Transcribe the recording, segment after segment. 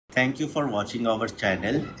Thank you for watching our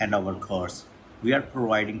channel and our course. We are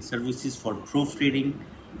providing services for proofreading,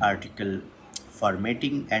 article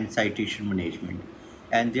formatting, and citation management.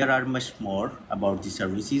 And there are much more about the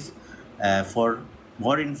services. For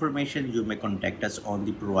more information, you may contact us on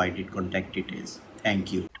the provided contact details.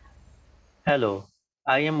 Thank you. Hello,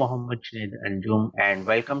 I am Mohammed Junaid and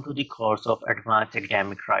welcome to the course of Advanced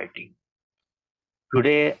Academic Writing.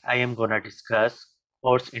 Today I am going to discuss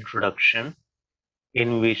course introduction,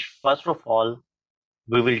 in which first of all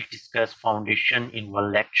we will discuss foundation in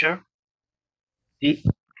one lecture. The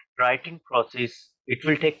writing process, it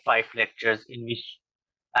will take 5 lectures in which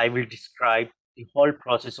I will describe the whole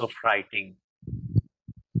process of writing.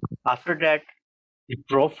 After that, the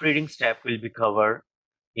proofreading step will be covered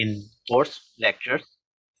in 4 lectures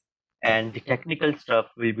and the technical stuff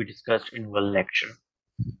will be discussed in one lecture.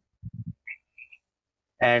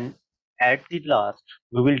 And at the last,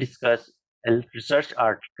 we will discuss a research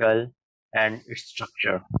article and its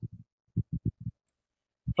structure.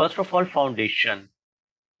 First of all, foundation.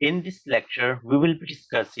 In this lecture, we will be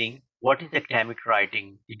discussing what is academic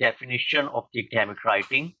writing, the definition of the academic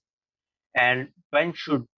writing, and when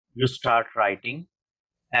should you start writing,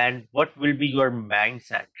 and what will be your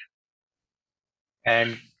mindset,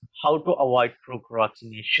 and how to avoid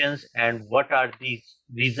procrastinations, and what are the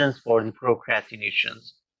reasons for the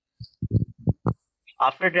procrastinations.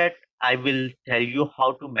 After that, I will tell you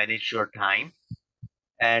how to manage your time,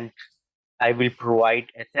 and I will provide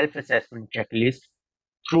a self-assessment checklist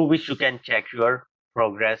through which you can check your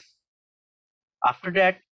progress. After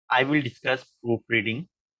that, I will discuss proofreading.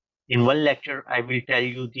 In one lecture, I will tell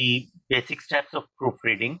you the basic steps of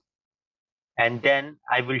proofreading, and then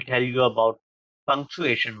I will tell you about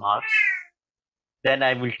punctuation marks. Then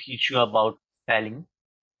I will teach you about spelling,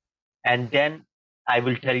 and then I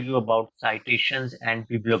will tell you about citations and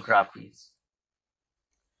bibliographies.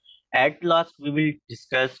 At last, we will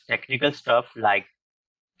discuss technical stuff like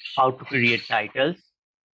how to create titles,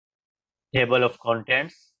 table of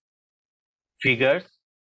contents, figures,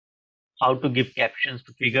 how to give captions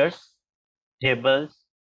to figures, tables,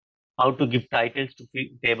 how to give titles to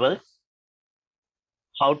tables,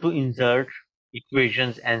 how to insert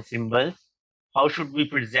equations and symbols, how should we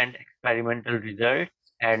present experimental results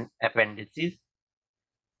and appendices,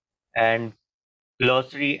 and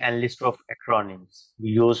glossary and list of acronyms we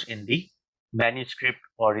use in the manuscript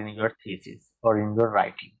or in your thesis or in your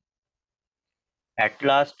writing. At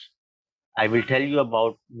last, I will tell you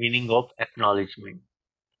about meaning of acknowledgement.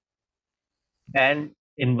 And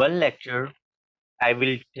in one lecture, I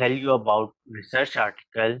will tell you about research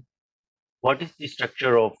article, what is the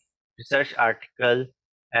structure of research article,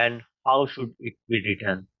 and how should it be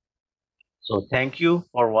written. So thank you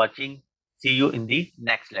for watching. See you in the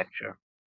next lecture.